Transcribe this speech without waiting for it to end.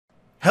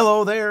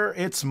Hello there,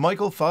 it's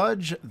Michael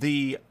Fudge,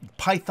 the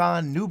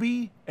Python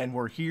newbie, and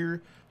we're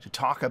here to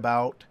talk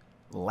about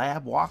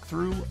lab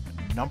walkthrough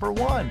number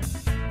 1.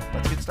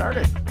 Let's get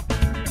started.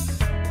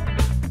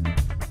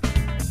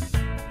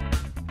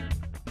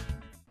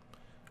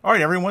 All right,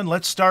 everyone,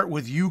 let's start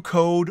with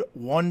Ucode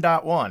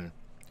 1.1.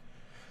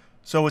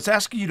 So it's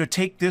asking you to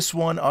take this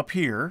one up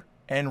here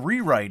and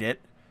rewrite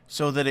it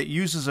so that it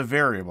uses a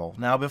variable.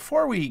 Now,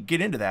 before we get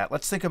into that,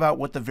 let's think about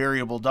what the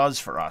variable does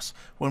for us.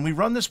 When we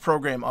run this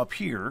program up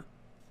here,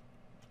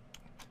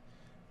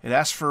 it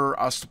asks for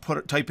us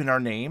to type in our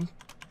name.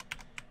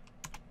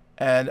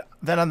 And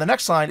then on the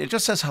next line, it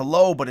just says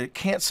hello, but it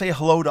can't say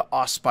hello to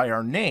us by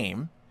our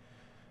name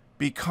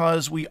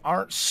because we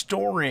aren't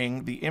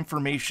storing the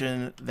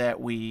information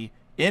that we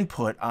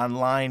input on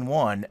line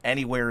 1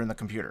 anywhere in the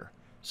computer.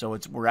 So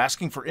we're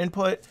asking for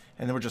input,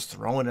 and then we're just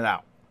throwing it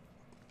out.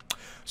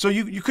 So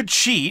you could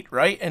cheat,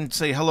 right, and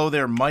say, hello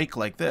there, Mike,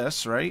 like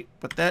this, right?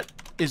 But that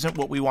isn't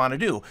what we want to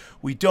do.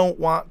 We don't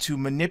want to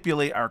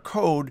manipulate our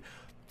code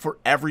for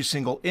every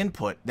single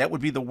input. That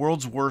would be the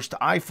world's worst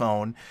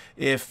iPhone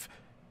if,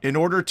 in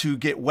order to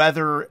get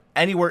weather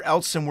anywhere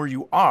else than where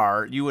you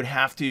are, you would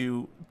have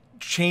to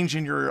change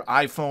in your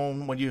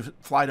iPhone when you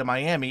fly to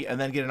Miami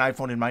and then get an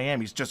iPhone in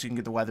Miami just so you can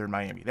get the weather in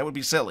Miami. That would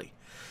be silly.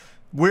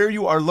 Where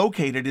you are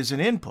located is an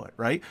input,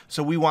 right?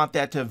 So we want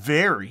that to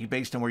vary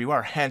based on where you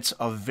are, hence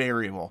a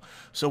variable.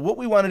 So what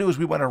we want to do is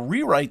we want to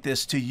rewrite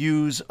this to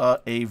use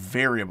a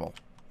variable.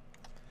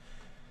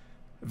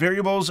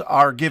 Variables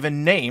are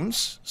given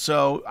names,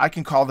 so I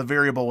can call the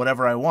variable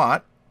whatever I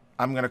want.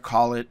 I'm going to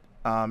call it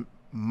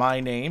my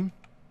name,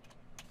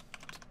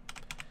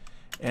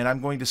 and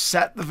I'm going to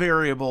set the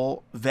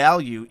variable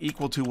value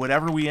equal to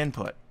whatever we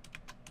input.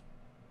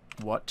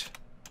 What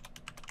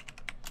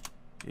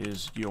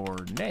is your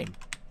name?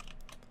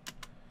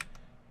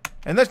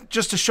 And that's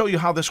just to show you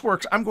how this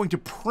works. I'm going to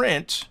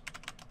print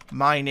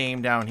my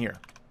name down here.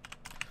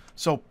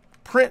 So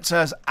print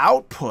says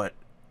output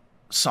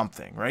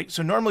something, right?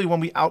 So normally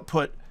when we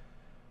output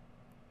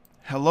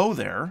hello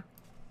there,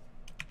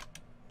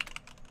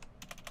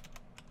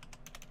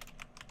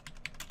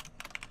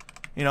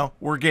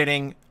 we're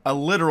getting a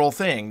literal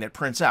thing that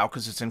prints out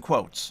because it's in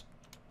quotes.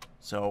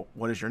 So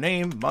what is your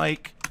name?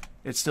 Mike.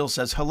 It still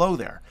says hello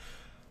there.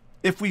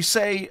 If we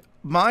say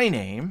my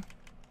name,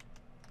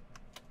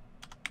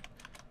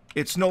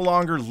 it's no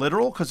longer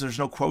literal because there's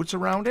no quotes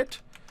around it.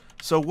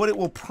 So what it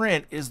will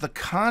print is the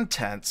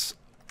contents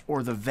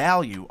or the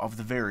value of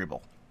the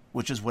variable,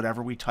 which is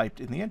whatever we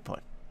typed in the input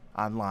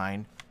on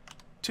line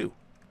 2.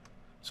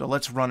 So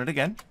let's run it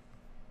again.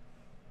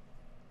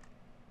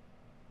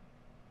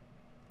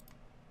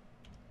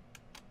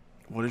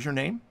 What is your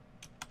name?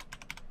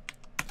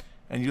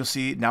 And you'll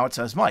see now it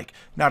says Mike.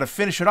 Now to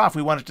finish it off,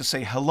 we want it to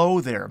say hello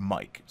there,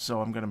 Mike.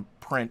 So I'm going to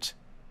print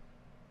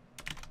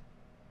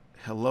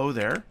hello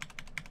there.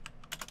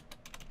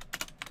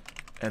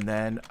 And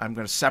then I'm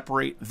going to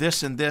separate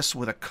this and this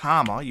with a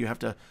comma. You have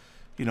to,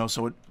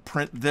 so it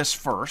print this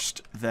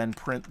first, then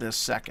print this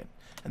second.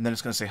 And then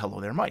it's going to say hello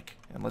there, Mike.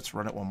 And let's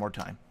run it one more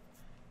time.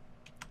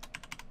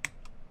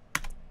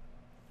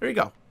 There you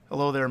go.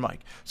 Hello there,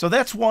 Mike. So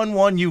that's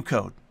 1.1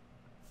 Ucode.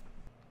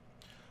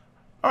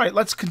 All right,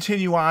 let's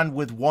continue on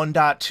with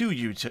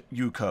 1.2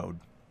 Ucode.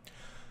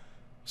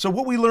 So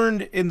what we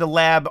learned in the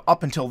lab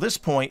up until this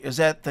point is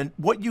that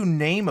what you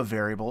name a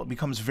variable, it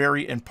becomes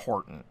very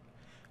important.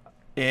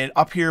 And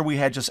up here we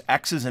had just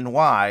X's and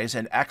Y's,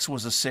 and X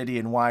was a city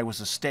and Y was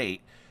a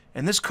state.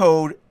 And this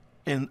code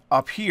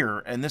up here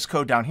and this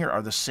code down here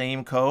are the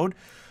same code,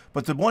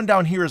 but the one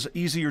down here is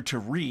easier to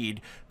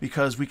read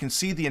because we can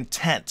see the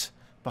intent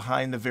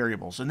behind the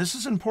variables. And this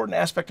is an important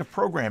aspect of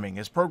programming,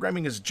 is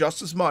programming is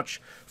just as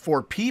much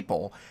for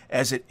people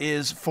as it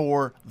is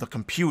for the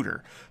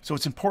computer. So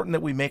it's important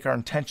that we make our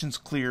intentions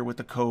clear with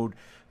the code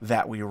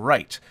that we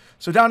write.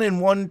 So down in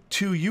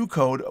 1.2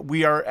 Ucode,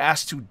 we are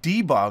asked to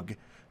debug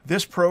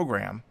this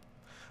program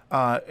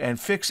and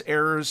fix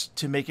errors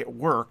to make it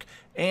work,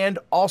 and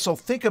also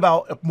think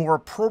about more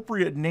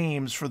appropriate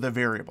names for the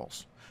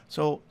variables.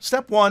 So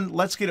step 1,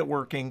 let's get it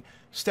working.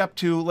 Step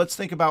 2, let's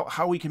think about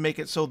how we can make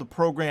it so the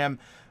program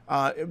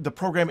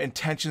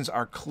intentions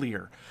are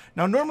clear.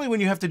 Now, normally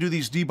when you have to do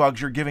these debugs,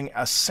 you're giving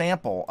a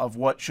sample of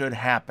what should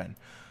happen.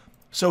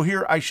 So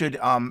here it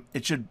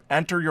should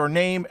enter your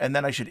name, and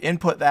then I should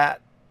input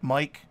that,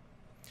 Mike.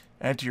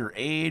 Enter your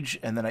age,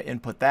 and then I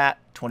input that,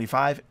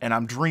 25, and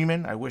I'm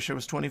dreaming. I wish it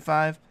was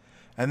 25.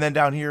 And then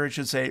down here it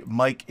should say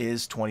Mike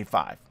is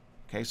 25.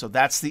 Okay, so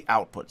that's the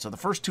output. So the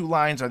first 2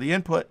 lines are the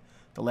input,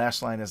 the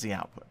last line is the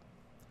output.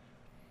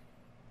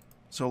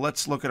 So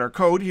let's look at our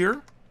code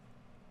here.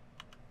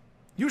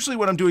 Usually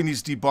when I'm doing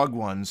these debug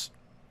ones,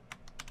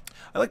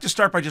 I like to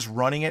start by just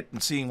running it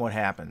and seeing what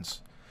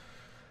happens.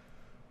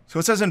 So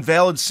it says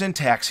invalid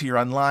syntax here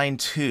on line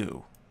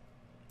 2.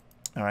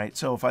 All right,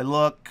 so if I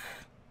look,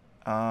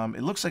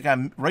 it looks like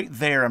I'm right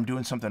there. I'm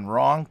doing something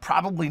wrong.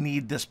 Probably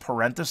need this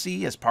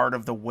parenthesis as part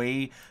of the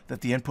way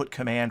that the input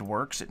command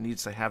works. It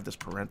needs to have this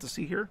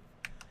parenthesis here.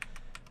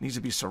 It needs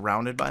to be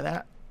surrounded by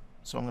that.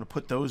 So I'm going to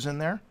put those in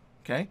there.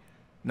 Okay.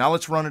 Now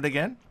let's run it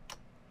again.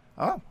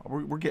 Oh,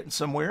 we're getting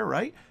somewhere,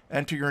 right?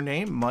 Enter your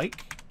name,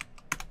 Mike.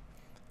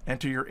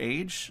 Enter your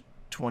age,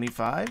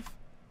 25.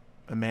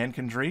 A man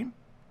can dream.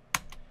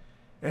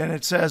 And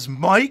it says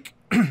Mike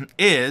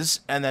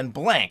is, and then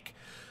blank.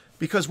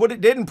 Because what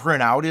it didn't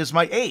print out is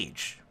my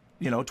age,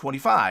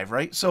 25,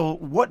 right? So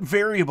what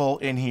variable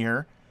in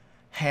here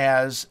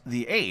has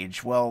the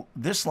age? Well,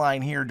 this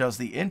line here does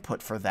the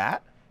input for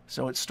that.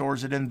 So it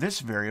stores it in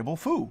this variable,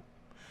 foo.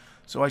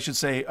 So I should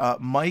say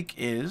Mike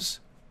is,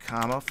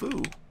 comma,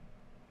 foo.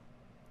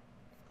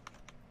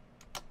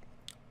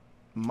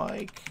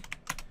 Mike,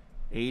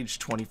 age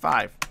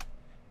 25.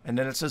 And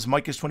then it says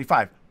Mike is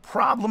 25.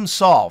 Problem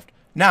solved.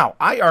 Now,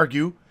 I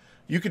argue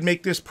you could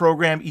make this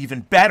program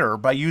even better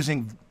by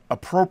using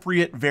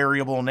appropriate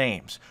variable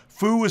names.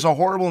 Foo is a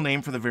horrible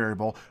name for the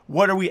variable.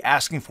 What are we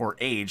asking for?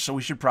 Age. So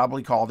we should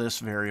probably call this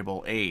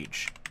variable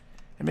age.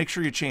 And make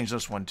sure you change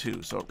this one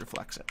too so it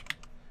reflects it.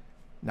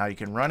 Now you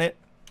can run it.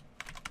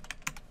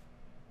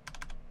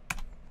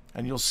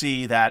 And you'll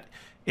see that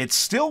it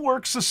still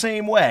works the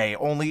same way,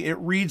 only it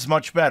reads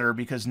much better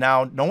because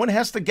now no one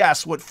has to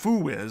guess what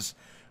foo is.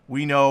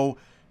 We know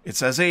it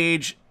says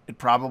age, it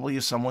probably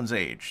is someone's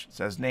age. It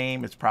says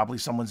name, it's probably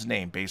someone's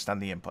name based on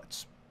the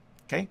inputs.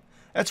 Okay,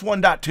 that's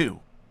 1.2.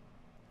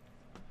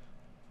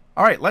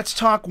 All right, let's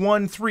talk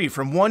 1.3.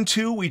 From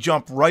 1.2, we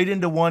jump right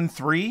into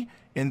 1.3.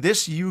 In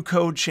this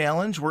Ucode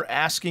challenge, we're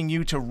asking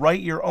you to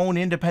write your own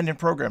independent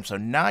program. So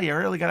now you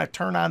really got to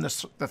turn on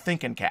the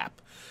thinking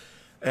cap.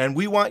 And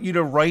we want you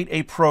to write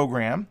a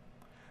program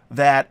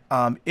that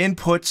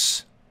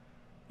inputs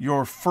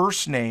your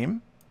first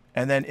name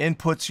and then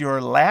inputs your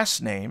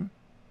last name.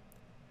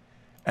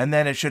 And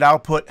then it should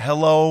output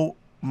hello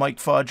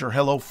Mike Fudge or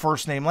hello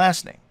first name,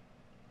 last name.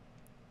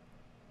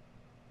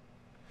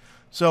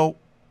 So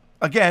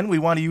again, we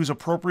want to use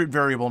appropriate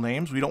variable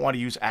names. We don't want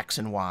to use X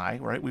and Y,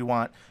 right? We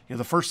want,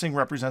 the first thing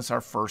represents our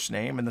first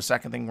name and the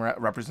second thing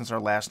represents our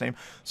last name.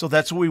 So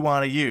that's what we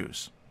want to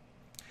use.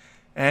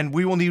 And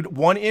we will need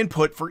one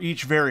input for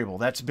each variable.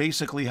 That's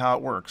basically how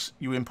it works.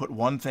 You input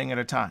one thing at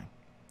a time.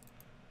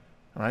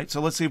 All right, so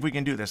let's see if we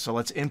can do this. So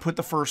let's input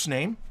the first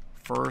name.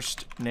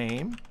 First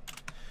name.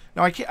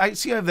 Now I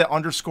see I have the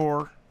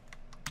underscore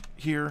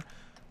here.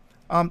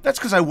 That's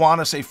because I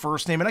want to say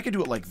first name, and I could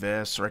do it like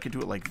this, or I could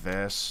do it like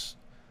this.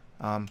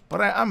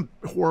 But I'm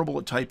horrible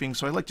at typing,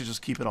 so I like to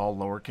just keep it all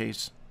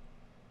lowercase.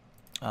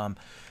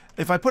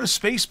 If I put a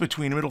space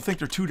between them, it'll think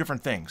they're two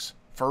different things.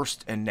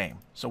 First and name.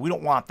 So we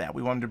don't want that.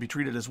 We want them to be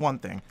treated as one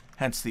thing,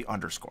 hence the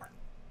underscore.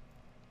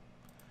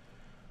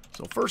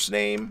 So first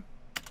name,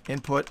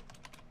 input,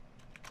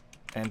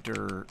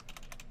 enter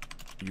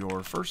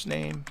your first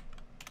name,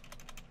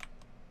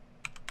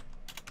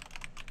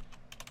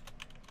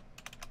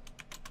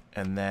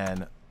 and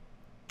then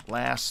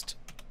last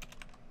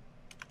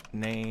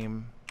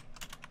name,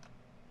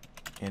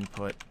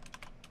 input,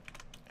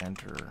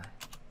 enter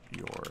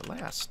your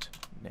last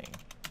name.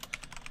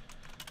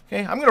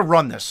 Okay, I'm going to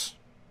run this.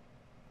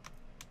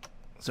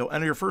 So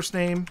enter your first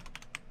name,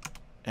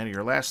 enter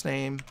your last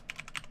name.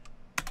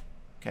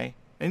 Okay,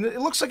 and it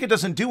looks like it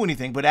doesn't do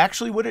anything, but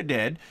actually what it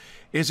did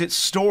is it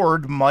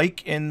stored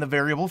Mike in the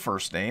variable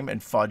first name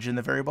and Fudge in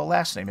the variable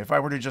last name. If I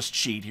were to just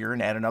cheat here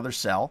and add another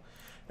cell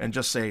and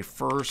just say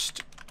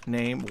first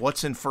name,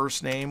 what's in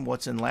first name,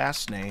 what's in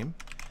last name,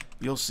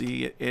 you'll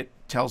see it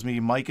tells me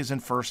Mike is in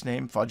first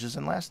name, Fudge is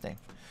in last name.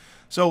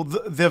 So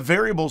the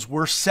variables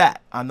were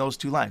set on those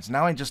two lines.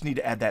 Now I just need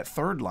to add that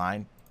third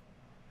line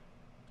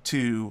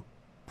to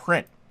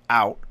print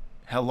out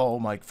hello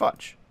Mike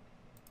Fudge.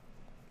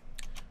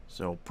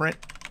 So print,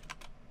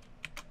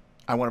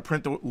 I want to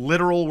print the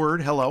literal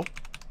word hello.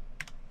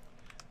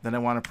 Then I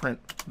want to print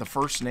the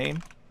first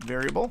name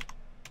variable,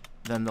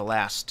 then the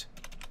last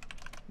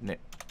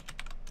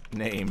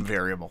name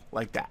variable,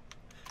 like that.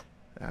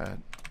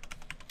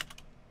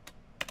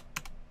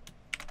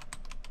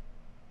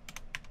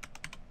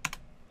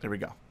 There we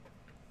go.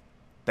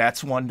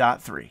 That's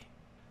 1.3.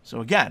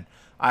 So again,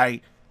 I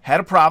had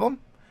a problem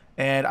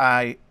and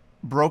I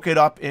broke it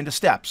up into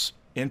steps.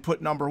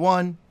 Input number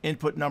 1,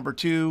 input number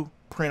 2,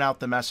 print out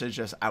the message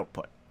as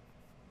output.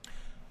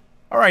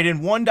 All right,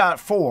 in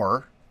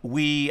 1.4,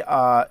 we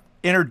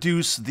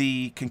introduce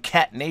the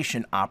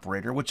concatenation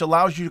operator, which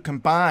allows you to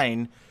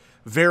combine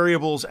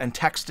variables and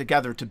text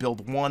together to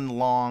build one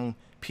long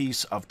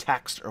piece of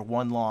text or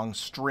one long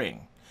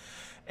string.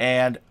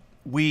 And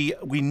we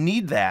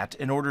need that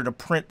in order to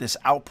print this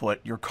output.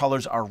 Your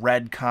colors are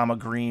red, comma,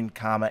 green,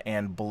 comma,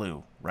 and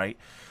blue, right?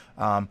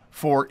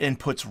 For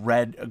inputs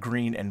red,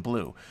 green, and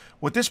blue.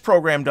 What this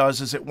program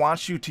does is it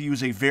wants you to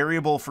use a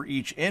variable for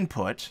each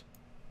input.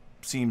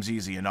 Seems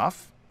easy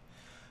enough.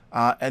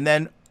 And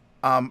then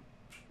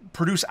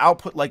produce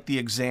output like the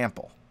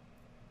example.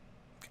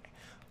 Okay.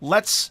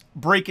 Let's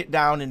break it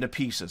down into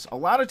pieces. A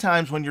lot of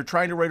times when you're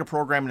trying to write a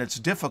program and it's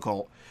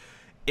difficult,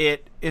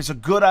 it is a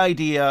good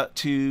idea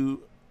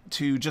to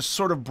just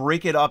sort of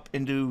break it up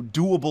into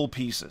doable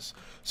pieces.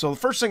 So the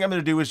first thing I'm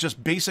going to do is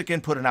just basic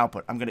input and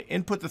output. I'm going to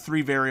input the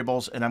 3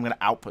 variables and I'm going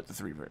to output the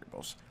 3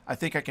 variables. I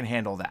think I can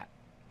handle that.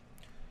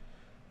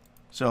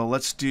 So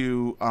let's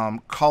do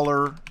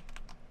color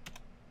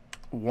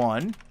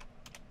 1,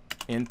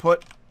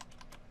 input,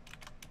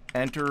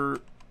 enter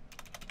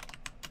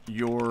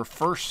your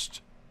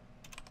first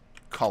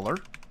color.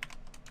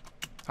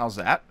 How's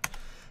that?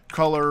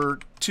 Color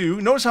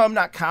 2. Notice how I'm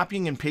not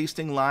copying and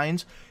pasting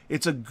lines.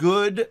 It's a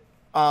good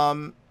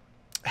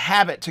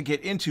habit to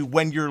get into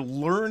when you're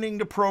learning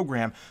to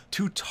program,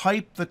 to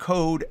type the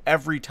code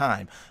every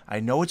time. I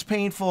know it's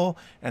painful,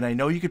 and I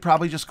know you could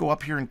probably just go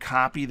up here and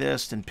copy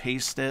this and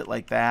paste it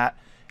like that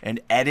and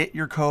edit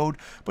your code,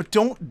 but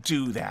don't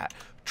do that.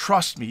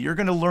 Trust me, you're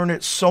going to learn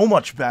it so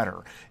much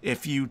better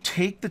if you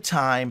take the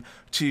time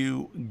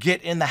to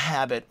get in the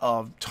habit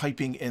of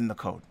typing in the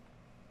code.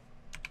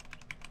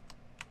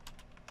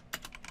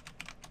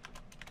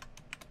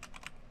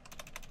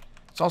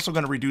 It's also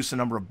going to reduce the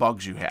number of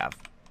bugs you have,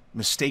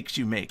 mistakes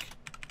you make,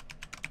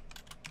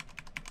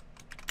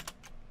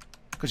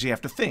 because you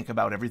have to think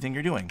about everything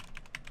you're doing.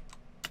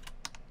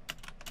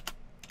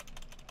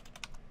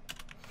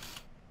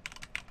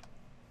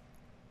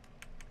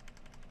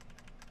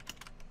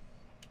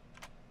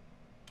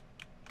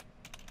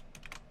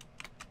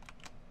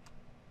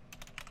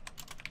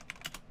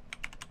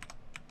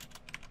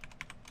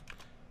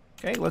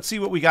 Okay, let's see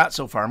what we got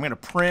so far. I'm going to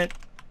print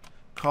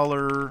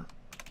color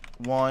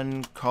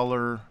 1,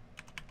 color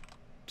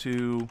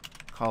 2,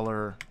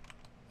 color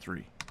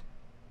 3.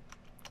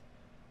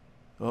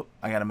 Oh,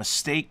 I got a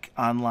mistake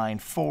on line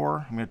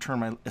 4. I'm going to turn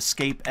my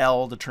escape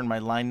L to turn my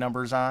line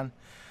numbers on.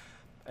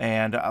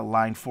 And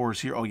line 4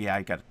 is here. Oh, yeah,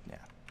 I got it. Yeah.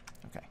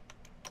 Okay.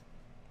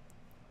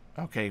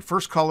 Okay,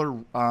 first color,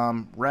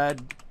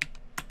 red,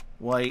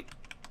 white,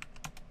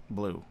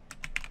 blue.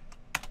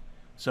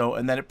 So,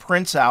 and then it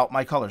prints out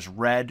my colors,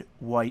 red,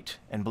 white,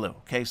 and blue.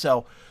 Okay,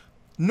 so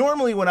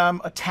normally when I'm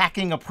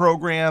attacking a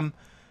program,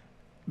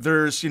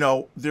 there's,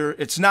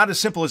 it's not as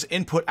simple as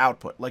input,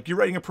 output. Like you're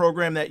writing a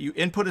program that you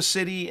input a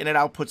city and it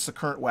outputs the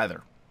current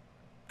weather.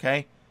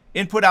 Okay,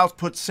 input,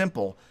 output,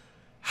 simple.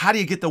 How do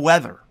you get the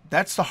weather?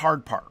 That's the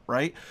hard part,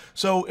 right?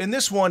 So in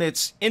this one,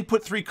 it's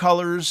input 3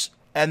 colors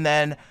and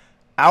then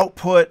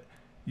output,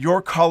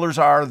 your colors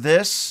are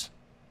this,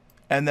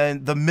 and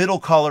then the middle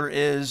color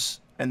is,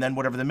 and then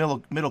whatever the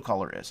middle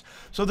color is.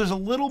 So there's a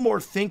little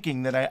more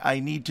thinking that I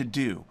need to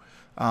do.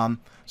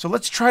 So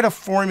let's try to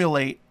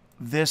formulate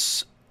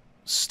this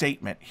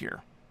statement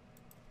here.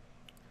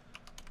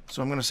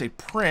 So I'm going to say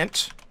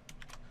print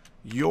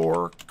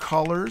your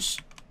colors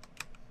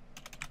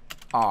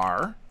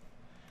are,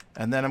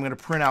 and then I'm going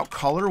to print out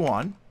color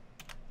 1,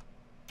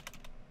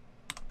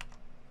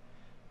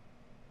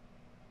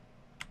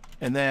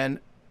 and then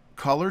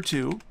color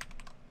 2,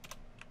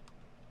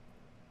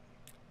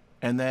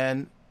 and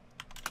then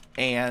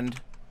and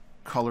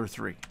color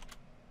 3.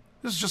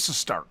 This is just a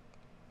start.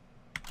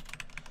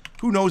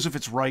 Who knows if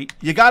it's right?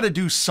 You got to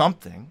do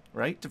something,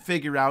 right, to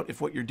figure out if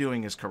what you're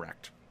doing is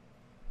correct.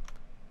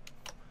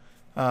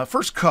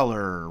 First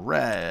color,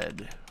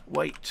 red,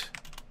 white,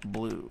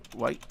 blue,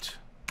 white,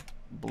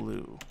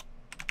 blue.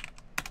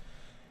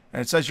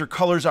 And it says your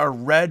colors are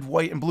red,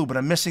 white, and blue, but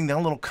I'm missing the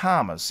little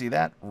commas. See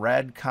that?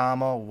 Red,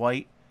 comma,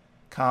 white,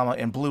 comma,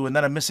 and blue. And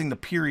then I'm missing the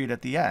period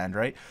at the end,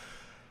 right?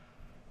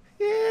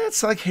 Yeah,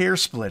 it's like hair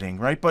splitting,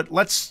 right? But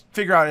let's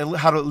figure out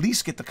how to at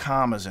least get the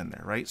commas in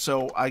there, right?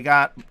 So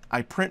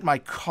I print my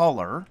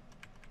color.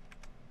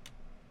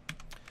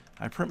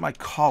 I print my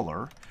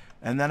color,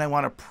 and then I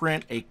want to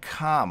print a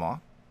comma.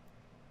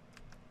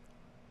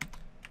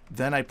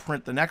 Then I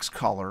print the next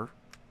color,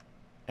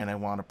 and I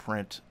want to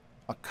print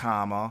a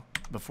comma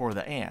before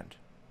the and.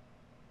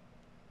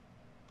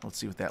 Let's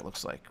see what that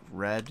looks like.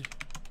 Red,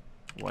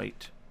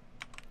 white,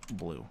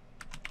 blue.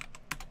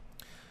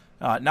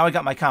 Now I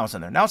got my commas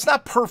in there. Now it's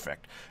not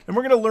perfect, and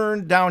we're going to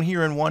learn down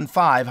here in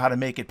 1.5 how to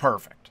make it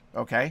perfect.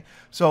 Okay,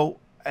 so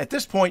at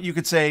this point you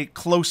could say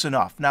close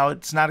enough. Now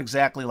it's not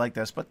exactly like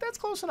this, but that's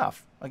close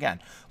enough.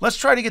 Again, let's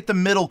try to get the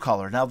middle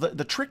color. Now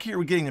the trick here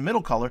with getting the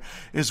middle color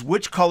is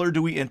which color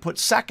do we input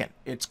second?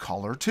 It's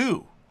color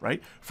 2,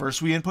 right?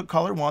 First we input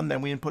color 1,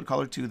 then we input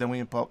color 2, then we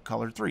input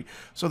color 3.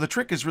 So the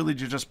trick is really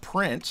to just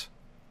print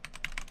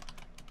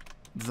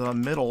the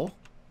middle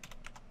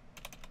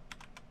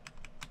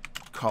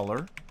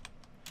color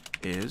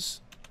is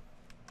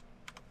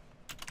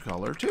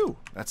color 2.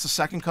 That's the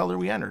second color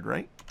we entered,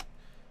 right?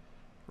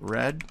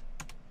 Red,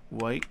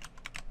 white,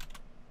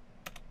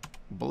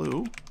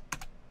 blue.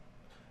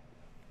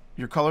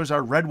 Your colors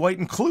are red, white,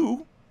 and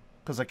clue,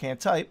 because I can't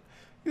type.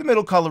 The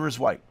middle color is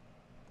white.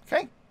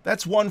 Okay,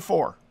 that's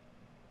 1.4.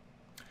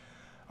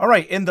 All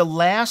right, in the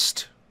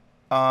last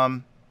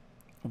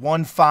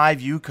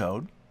 1.5 U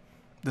code,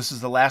 this is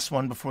the last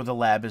one before the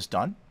lab is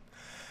done.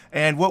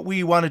 And what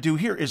we want to do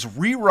here is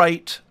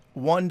rewrite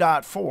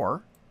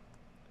 1.4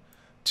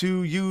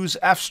 to use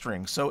f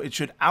strings. So it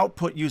should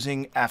output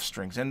using f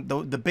strings. And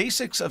the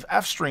basics of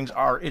f strings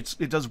are it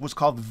does what's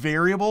called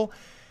variable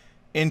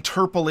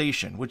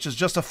interpolation, which is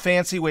just a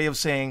fancy way of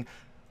saying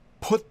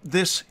put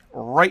this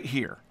right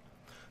here.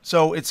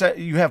 So it's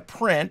you have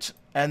print,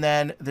 and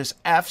then this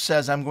f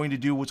says I'm going to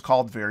do what's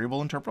called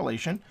variable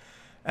interpolation.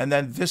 And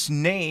then this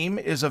name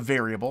is a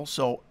variable.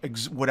 So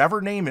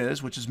whatever name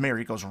is, which is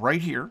Mary, goes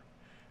right here.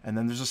 And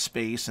then there's a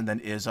space, and then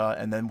is a,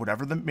 and then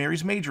whatever the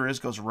Mary's major is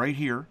goes right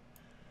here.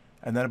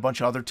 And then a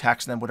bunch of other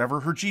text, and then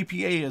whatever her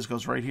GPA is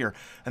goes right here.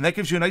 And that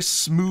gives you a nice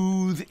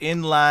smooth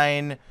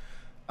inline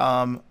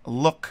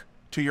look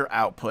to your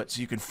output.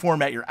 So you can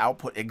format your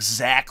output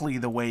exactly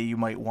the way you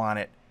might want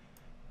it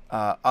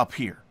up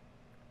here.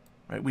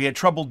 Right? We had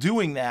trouble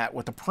doing that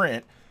with the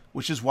print,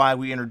 which is why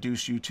we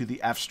introduced you to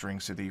the F string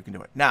so that you can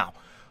do it. Now,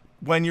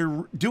 when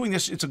you're doing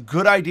this, it's a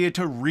good idea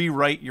to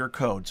rewrite your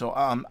code. So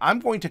I'm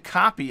going to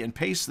copy and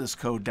paste this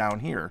code down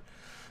here,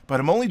 but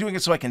I'm only doing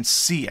it so I can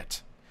see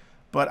it.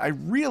 But I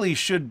really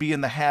should be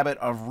in the habit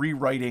of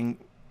rewriting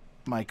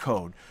my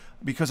code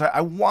because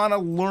I want to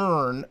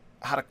learn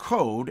how to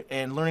code,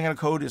 and learning how to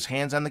code is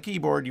hands on the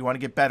keyboard. You want to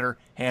get better,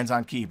 hands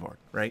on keyboard,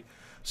 right?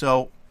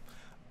 So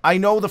I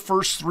know the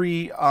first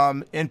three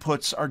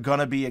inputs are going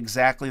to be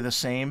exactly the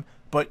same,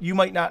 but you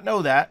might not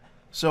know that,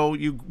 so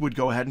you would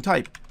go ahead and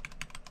type.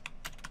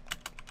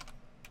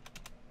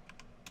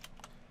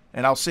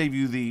 And I'll save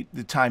you the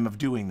time of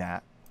doing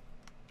that.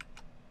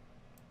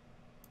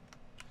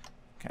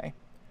 Okay.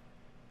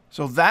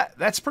 So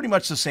that's pretty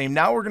much the same.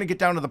 Now we're going to get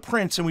down to the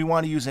prints, and we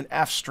want to use an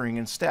F string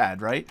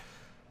instead, right?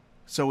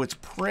 So it's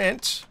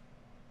print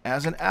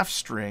as an F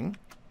string.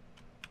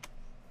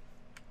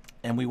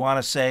 And we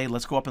want to say,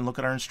 let's go up and look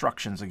at our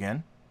instructions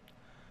again.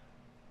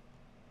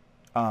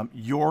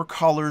 Your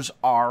colors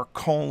are :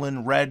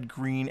 red,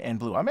 green, and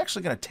blue. I'm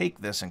actually going to take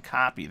this and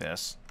copy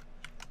this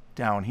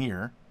down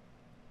here.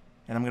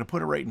 And I'm going to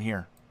put it right in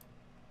here.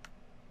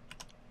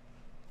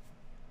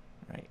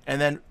 Right.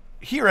 And then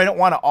here, I don't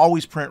want to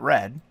always print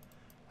red.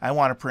 I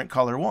want to print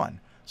color 1.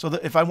 So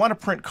that if I want to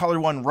print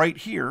color 1 right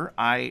here,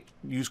 I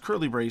use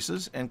curly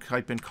braces and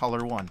type in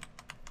color 1.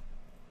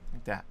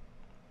 Like that.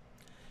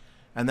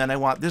 And then I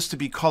want this to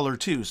be color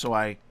 2. So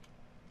I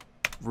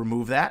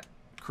remove that,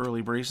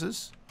 curly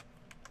braces,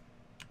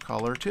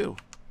 color 2.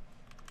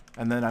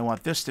 And then I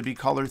want this to be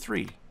color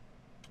 3.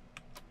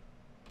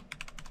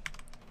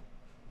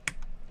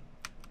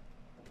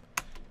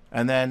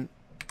 And then,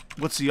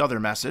 what's the other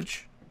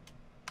message?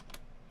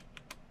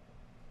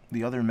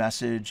 The other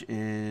message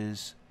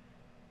is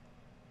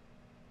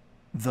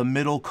the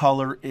middle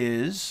color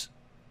is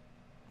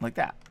like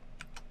that.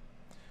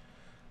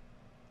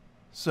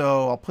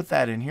 So I'll put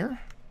that in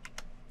here.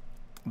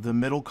 The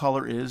middle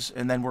color is,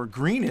 and then where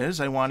green is,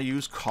 I want to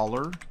use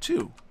color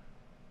 2.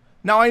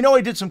 Now I know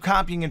I did some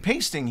copying and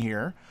pasting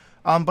here,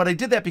 but I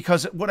did that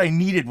because what I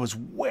needed was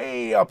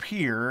way up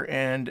here,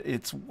 and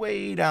it's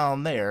way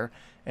down there.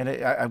 And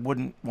I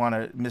wouldn't want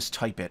to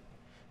mistype it.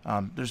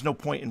 There's no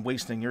point in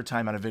wasting your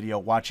time on a video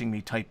watching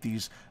me type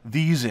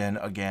these in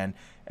again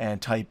and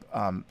type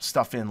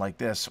stuff in like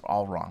this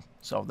all wrong.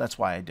 So that's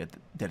why I did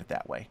it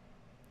that way.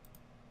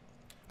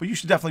 But you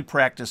should definitely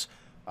practice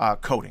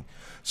coding.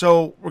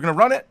 So we're going to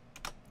run it.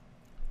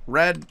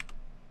 Red,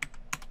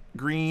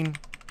 green,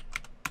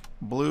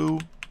 blue.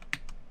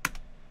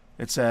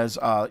 It says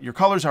your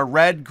colors are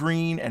red,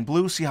 green, and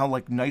blue. See how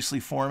like nicely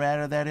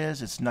formatted that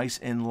is? It's nice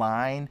in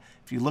line.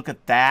 If you look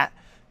at that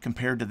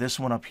compared to this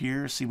one up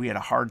here, see we had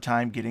a hard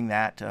time getting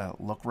that to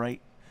look right.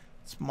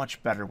 It's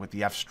much better with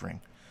the F string.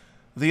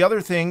 The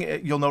other thing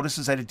you'll notice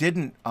is that it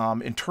didn't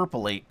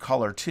interpolate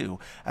color 2,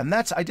 and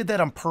I did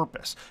that on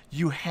purpose.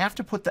 You have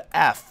to put the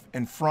F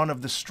in front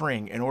of the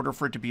string in order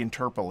for it to be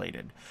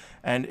interpolated.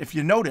 And if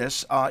you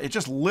notice, it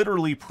just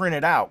literally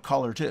printed out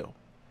color 2,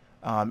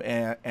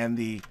 and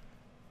the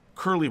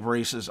curly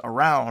braces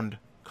around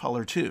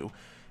color 2.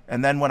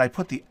 And then when I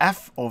put the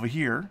F over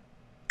here,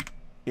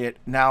 it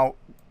now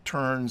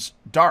turns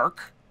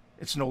dark.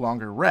 It's no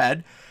longer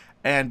red.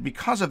 And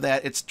because of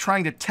that, it's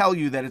trying to tell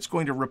you that it's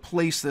going to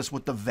replace this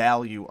with the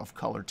value of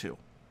color 2.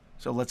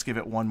 So let's give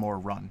it one more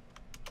run.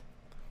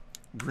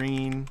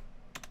 Green,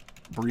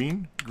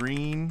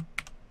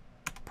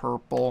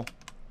 purple,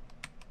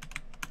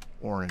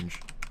 orange.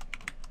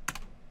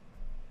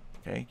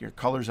 Okay, your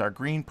colors are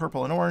green,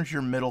 purple, and orange.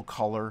 Your middle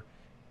color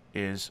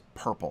is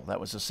purple. That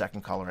was the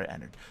second color I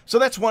entered. So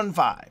that's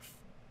 1-5.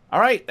 All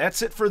right,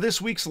 that's it for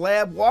this week's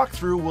lab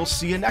walkthrough. We'll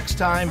see you next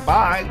time.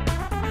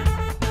 Bye.